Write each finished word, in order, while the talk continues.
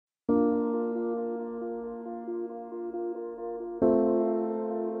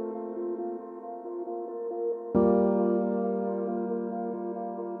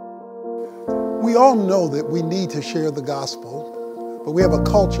We all know that we need to share the gospel, but we have a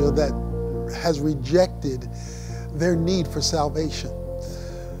culture that has rejected their need for salvation.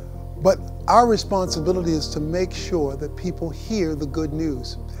 But our responsibility is to make sure that people hear the good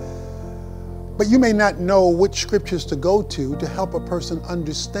news. But you may not know which scriptures to go to help a person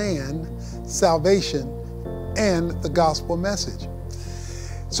understand salvation and the gospel message.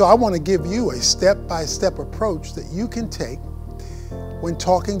 So I want to give you a step-by-step approach that you can take when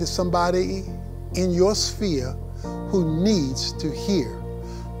talking to somebody in your sphere who needs to hear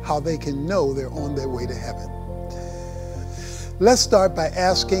how they can know they're on their way to heaven. Let's start by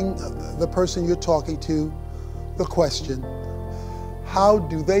asking the person you're talking to the question, how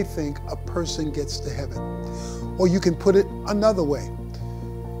do they think a person gets to heaven? Or you can put it another way.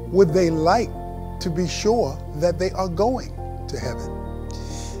 Would they like to be sure that they are going to heaven?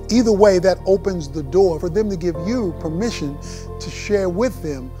 Either way, that opens the door for them to give you permission to share with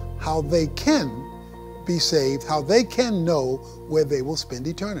them how they can be saved, how they can know where they will spend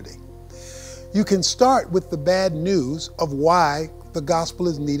eternity. You can start with the bad news of why the gospel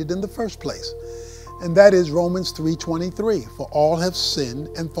is needed in the first place. And that is Romans 3:23, for all have sinned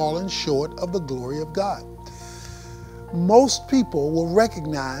and fallen short of the glory of God. Most people will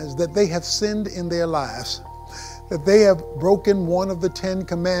recognize that they have sinned in their lives, that they have broken one of the 10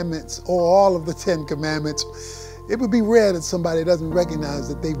 commandments or all of the 10 commandments. It would be rare that somebody doesn't recognize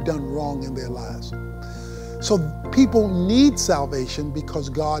that they've done wrong in their lives. So people need salvation because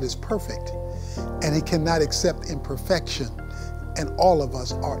God is perfect and He cannot accept imperfection. And all of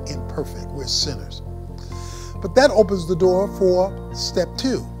us are imperfect. We're sinners. But that opens the door for step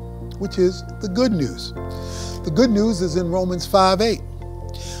 2, which is the good news. The good news is in Romans 5:8.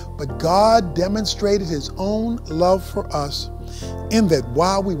 But God demonstrated His own love for us in that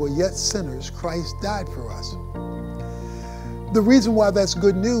while we were yet sinners, Christ died for us. The reason why that's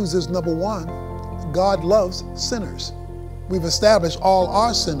good news is, number one, God loves sinners. We've established all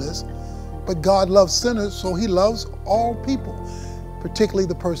are sinners, but God loves sinners, so He loves all people, particularly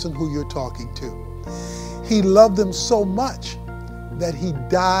the person who you're talking to. He loved them so much that He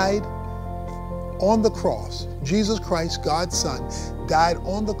died on the cross. Jesus Christ, God's Son, died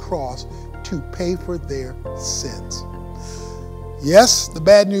on the cross to pay for their sins. Yes, the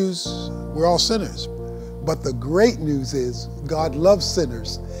bad news, we're all sinners. But the great news is God loves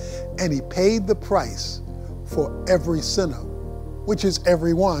sinners, and He paid the price for every sinner, which is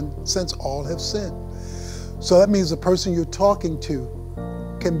everyone, since all have sinned. So that means the person you're talking to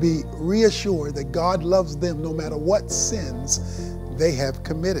can be reassured that God loves them no matter what sins they have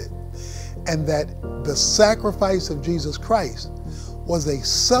committed, and that the sacrifice of Jesus Christ was a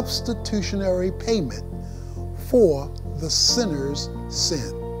substitutionary payment for the sinner's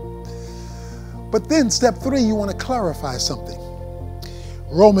sin. But then step 3, you want to clarify something.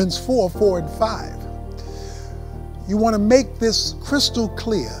 Romans 4:4 and 5. You want to make this crystal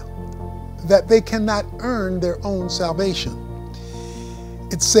clear that they cannot earn their own salvation.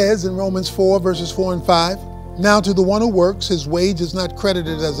 It says in Romans 4, verses 4 and 5, now to the one who works, his wage is not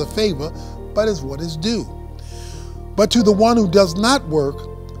credited as a favor, but as what is due. But to the one who does not work,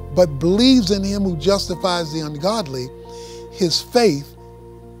 but believes in Him who justifies the ungodly, his faith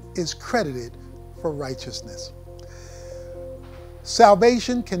is credited for righteousness.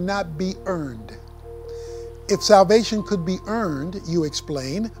 Salvation cannot be earned. If salvation could be earned, you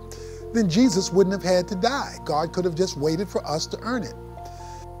explain, then Jesus wouldn't have had to die. God could have just waited for us to earn it.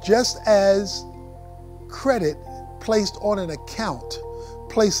 Just as credit placed on an account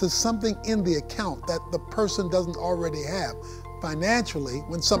places something in the account that the person doesn't already have financially,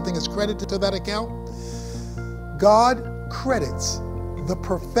 when something is credited to that account, God credits the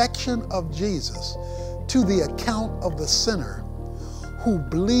perfection of Jesus to the account of the sinner who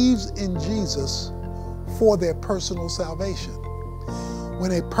believes in Jesus for their personal salvation.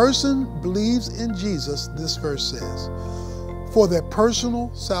 When a person believes in Jesus, this verse says, for their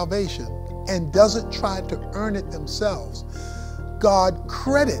personal salvation and doesn't try to earn it themselves, God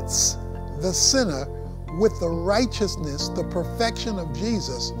credits the sinner with the righteousness, the perfection of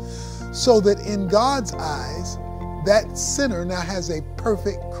Jesus, so that in God's eyes, that sinner now has a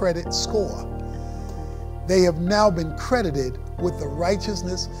perfect credit score. They have now been credited with the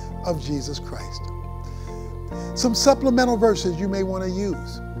righteousness of Jesus Christ. Some supplemental verses you may want to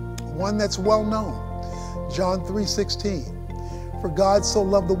use. One that's well known, John 3:16. For God so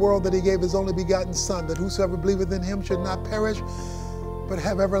loved the world that He gave His only begotten Son, that whosoever believeth in Him should not perish, but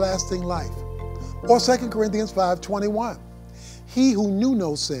have everlasting life. Or 2 Corinthians 5:21. He who knew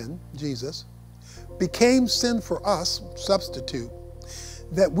no sin, Jesus, became sin for us, substitute,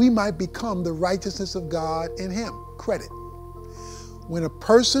 that we might become the righteousness of God in Him. Credit. When a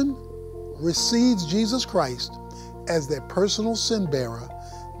person receives Jesus Christ as their personal sin bearer,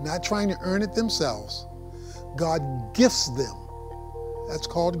 not trying to earn it themselves, God gifts them. That's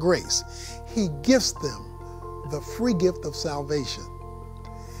called grace. He gifts them the free gift of salvation.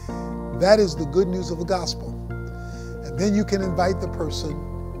 That is the good news of the gospel. And then you can invite the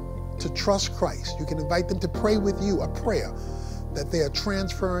person to trust Christ. You can invite them to pray with you a prayer that they are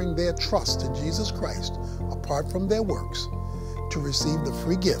transferring their trust to Jesus Christ apart from their works to receive the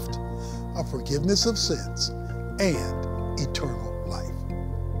free gift of forgiveness of sins and eternal